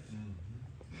death.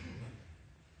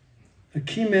 A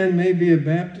key man may be a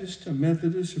Baptist, a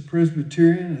Methodist, a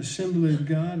Presbyterian, an Assembly of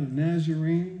God, a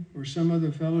Nazarene, or some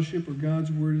other fellowship where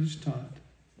God's word is taught,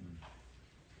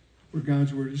 where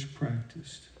God's word is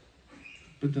practiced.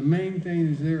 But the main thing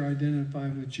is they're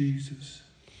identified with Jesus.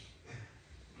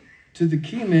 To the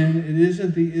key man, it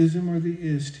isn't the ism or the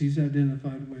ist he's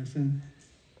identified with, and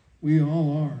we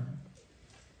all are,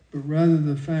 but rather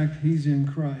the fact he's in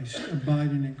Christ,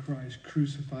 abiding in Christ,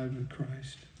 crucified with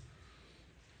Christ.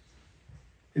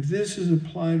 If this is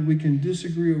applied, we can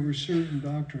disagree over certain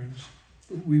doctrines,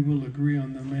 but we will agree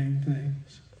on the main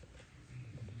things.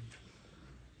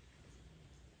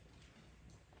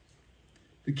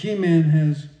 The key man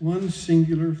has one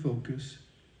singular focus,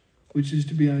 which is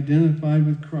to be identified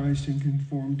with Christ and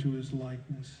conform to his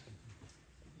likeness.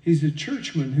 He's a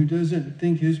churchman who doesn't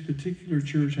think his particular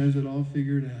church has it all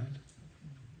figured out.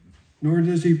 Nor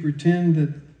does he pretend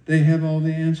that they have all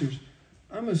the answers.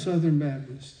 I'm a Southern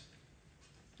Baptist.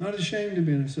 Not ashamed of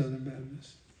being a Southern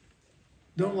Baptist.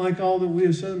 Don't like all that we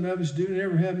as Southern Baptists do,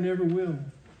 never have, never will.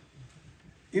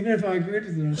 Even if I agreed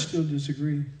with it, I'd still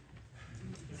disagree.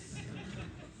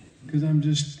 Because I'm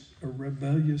just a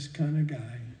rebellious kind of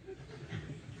guy.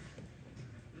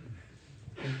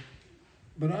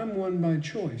 But I'm one by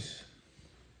choice.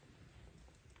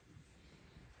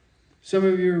 Some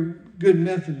of you are good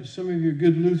Methodists, some of you are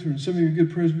good Lutherans, some of you are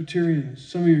good Presbyterians,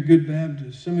 some of you are good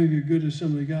Baptists, some of you are good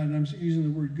Assembly of God. And I'm using the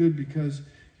word good because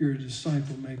you're a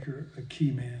disciple maker, a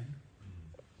key man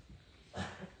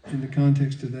in the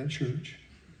context of that church.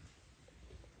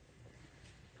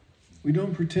 We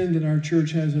don't pretend that our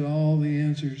church has all the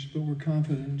answers, but we're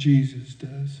confident Jesus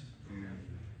does.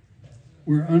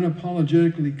 We're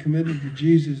unapologetically committed to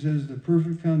Jesus as the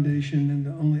perfect foundation and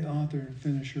the only author and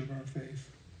finisher of our faith.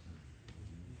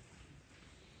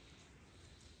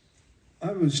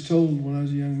 I was told when I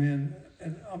was a young man,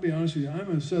 and I'll be honest with you,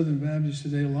 I'm a Southern Baptist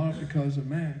today a lot because of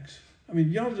Max. I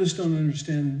mean, y'all just don't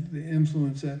understand the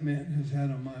influence that man has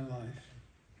had on my life.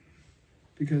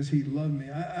 Because he loved me.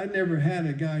 I never had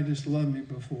a guy just love me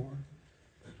before.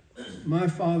 My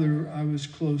father, I was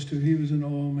close to. He was an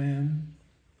oil man.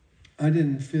 I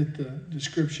didn't fit the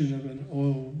description of an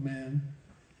oil man.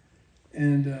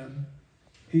 And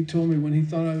he told me when he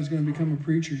thought I was going to become a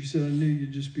preacher, he said, I knew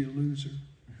you'd just be a loser.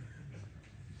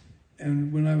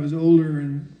 And when I was older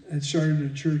and had started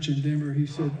a church in Denver, he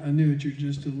said, I knew it, you're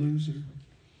just a loser.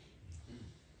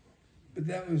 But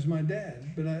that was my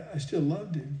dad. But I still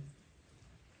loved him.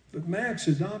 But Max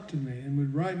adopted me and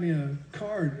would write me a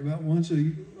card about once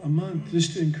a month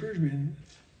just to encourage me. And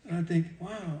I think,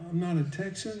 wow, I'm not a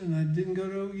Texan and I didn't go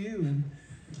to OU. And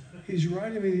he's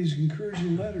writing me these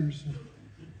encouraging letters.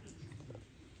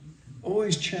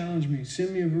 Always challenged me,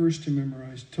 sent me a verse to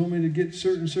memorize, told me to get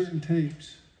certain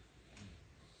tapes.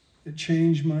 It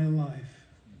changed my life.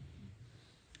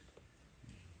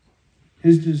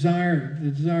 His desire,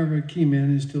 the desire of a key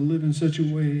man, is to live in such a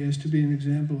way as to be an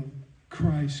example of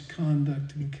Christ's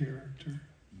conduct and character.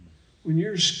 When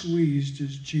you're squeezed,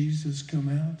 does Jesus come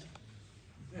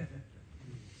out?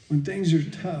 When things are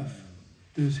tough,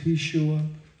 does he show up?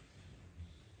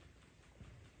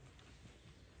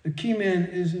 A key man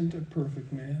isn't a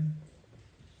perfect man,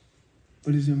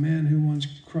 but he's a man who wants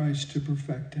Christ to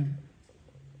perfect him.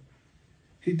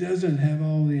 He doesn't have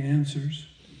all the answers,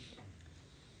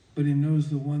 but he knows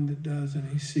the one that does, and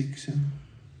he seeks him.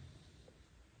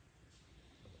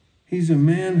 He's a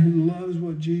man who loves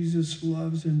what Jesus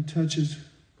loves and touches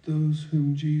those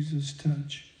whom Jesus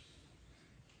touched.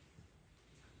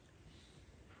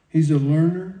 He's a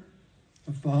learner,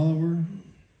 a follower,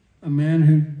 a man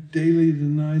who daily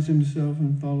denies himself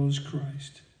and follows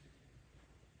Christ.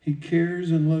 He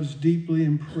cares and loves deeply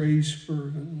and prays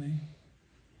fervently.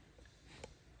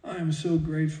 I am so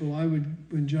grateful.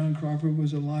 When John Crawford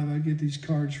was alive, I'd get these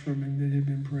cards from him that had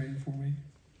been praying for me.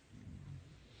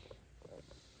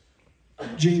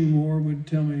 Gene Moore would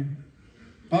tell me,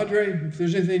 Padre, if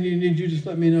there's anything you need, you just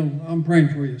let me know. I'm praying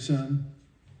for you, son.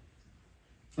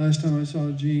 Last time I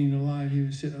saw Gene alive, he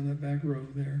was sitting on that back row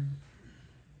there.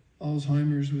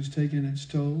 Alzheimer's was taking its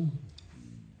toll,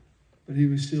 but he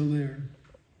was still there.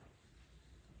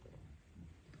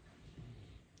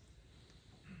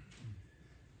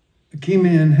 A key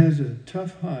man has a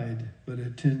tough hide, but a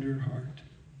tender heart.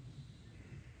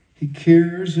 He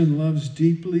cares and loves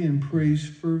deeply and prays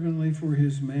fervently for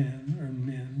his man or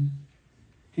men.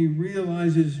 He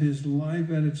realizes his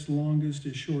life at its longest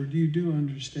is short. You do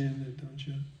understand that, don't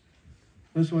you?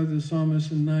 That's why the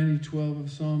psalmist in 90:12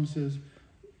 of Psalm says,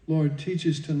 Lord, teach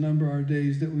us to number our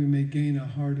days that we may gain a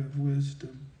heart of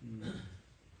wisdom.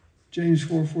 James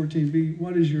 4:14b,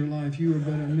 what is your life? You are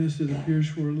but a mist that appears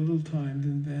for a little time,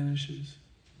 then vanishes.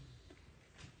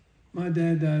 My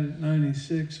dad died at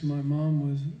 96. My mom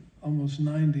was almost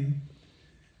 90.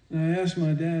 And I asked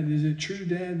my dad, is it true,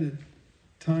 Dad, that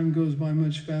time goes by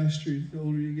much faster the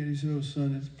older you get? He said, oh,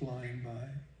 son, it's flying by.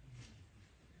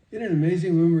 Isn't it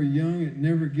amazing when we're young, it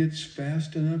never gets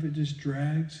fast enough, it just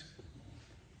drags?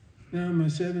 Now in my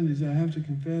 70s, I have to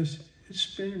confess, it's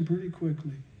spinning pretty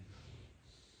quickly.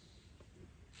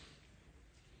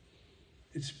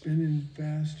 It's spinning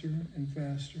faster and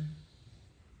faster.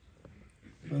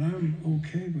 But I'm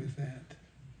okay with that.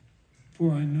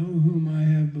 For I know whom I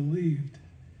have believed,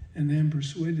 and am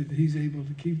persuaded that he's able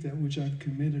to keep that which I've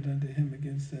committed unto him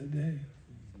against that day.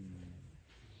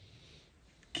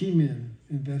 Key men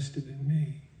invested in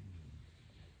me,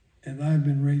 and I've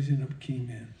been raising up key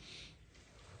men.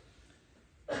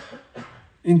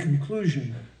 In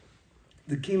conclusion,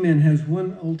 the key man has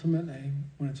one ultimate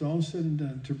aim, when it's all said and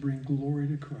done, to bring glory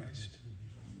to Christ.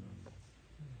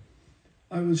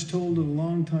 I was told a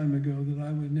long time ago that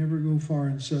I would never go far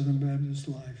in Southern Baptist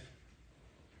life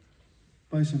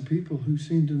by some people who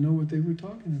seemed to know what they were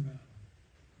talking about.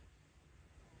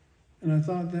 And I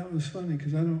thought that was funny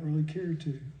because I don't really care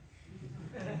to.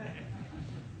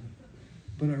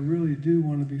 But I really do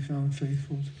want to be found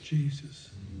faithful to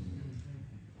Jesus.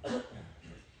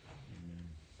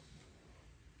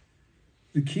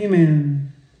 The key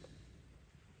man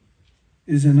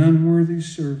is an unworthy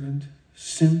servant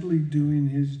simply doing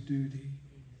his duty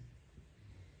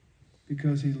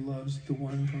because he loves the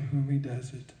one for whom he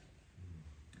does it.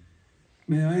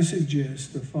 May I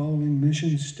suggest the following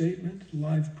mission statement,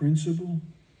 life principle,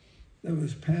 that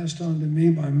was passed on to me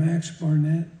by Max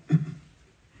Barnett,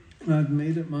 and I've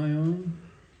made it my own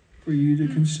for you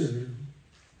to consider.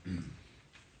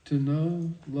 To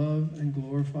know, love, and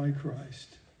glorify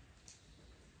Christ.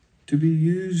 To be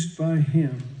used by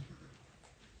him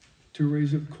to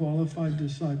raise up qualified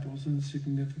disciples in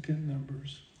significant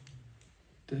numbers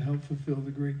to help fulfill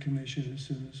the Great Commission as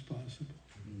soon as possible.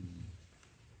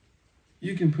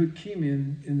 You can put key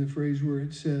men in the phrase where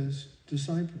it says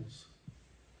disciples.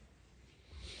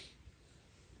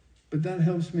 But that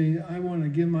helps me. I want to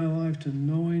give my life to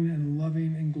knowing and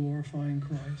loving and glorifying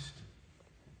Christ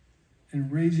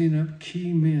and raising up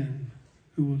key men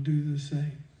who will do the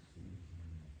same.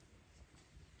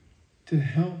 To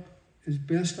help as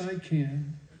best I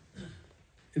can.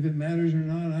 If it matters or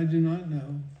not, I do not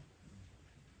know.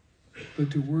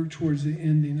 But to work towards the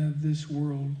ending of this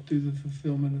world through the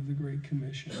fulfillment of the Great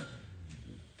Commission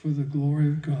for the glory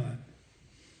of God.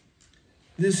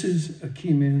 This is a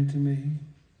key man to me.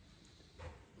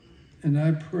 And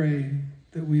I pray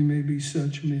that we may be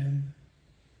such men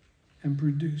and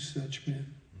produce such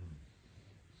men.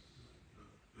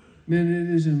 Men,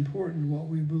 it is important what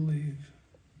we believe.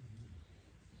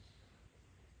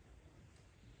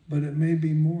 But it may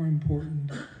be more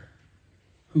important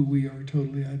who we are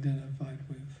totally identified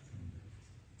with.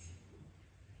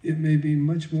 It may be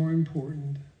much more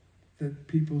important that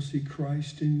people see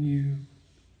Christ in you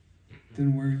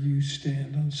than where you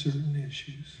stand on certain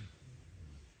issues.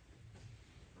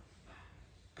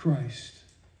 Christ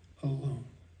alone.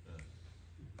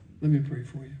 Let me pray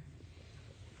for you.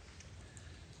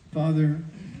 Father,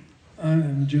 I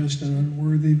am just an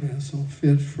unworthy vessel,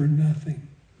 fit for nothing.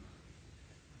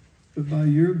 But by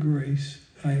your grace,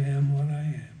 I am what I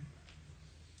am.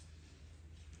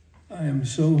 I am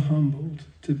so humbled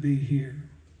to be here,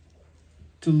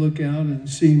 to look out and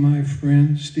see my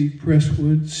friends, Steve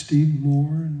Presswood, Steve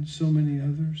Moore, and so many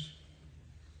others.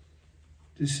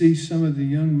 To see some of the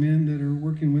young men that are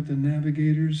working with the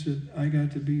navigators that I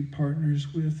got to be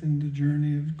partners with in the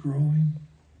journey of growing.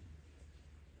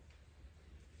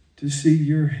 To see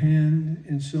your hand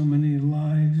in so many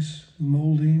lives,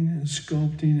 molding and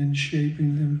sculpting and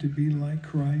shaping them to be like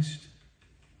Christ.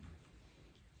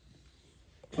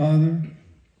 Father,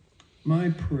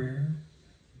 my prayer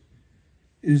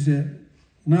is that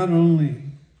not only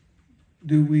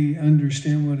do we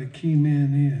understand what a key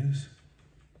man is,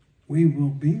 we will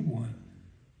be one.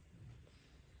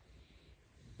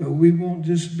 But we won't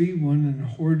just be one and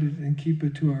hoard it and keep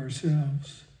it to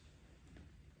ourselves.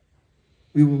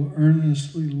 We will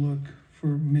earnestly look for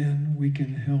men we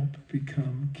can help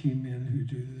become key men who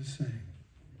do the same.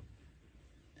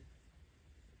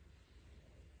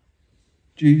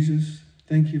 Jesus,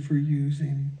 thank you for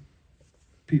using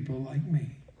people like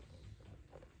me.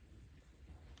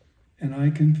 And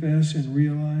I confess and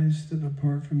realize that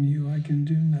apart from you, I can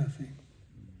do nothing.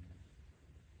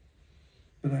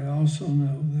 But I also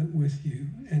know that with you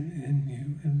and in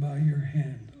you and by your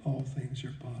hand, all things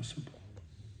are possible.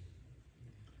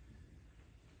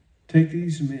 Take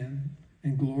these men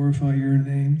and glorify your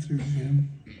name through them.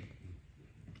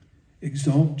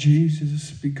 Exalt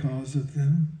Jesus because of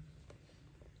them.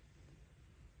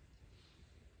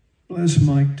 Bless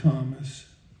Mike Thomas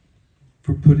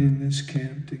for putting this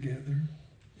camp together,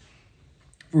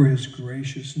 for his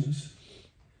graciousness,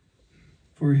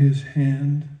 for his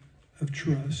hand of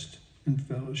trust and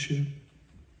fellowship.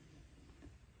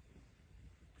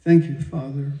 Thank you,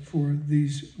 Father, for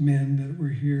these men that were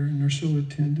here and are so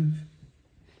attentive.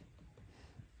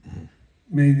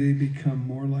 May they become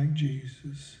more like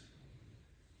Jesus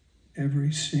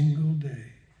every single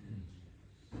day.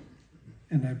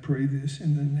 And I pray this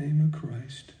in the name of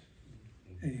Christ.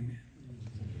 Amen.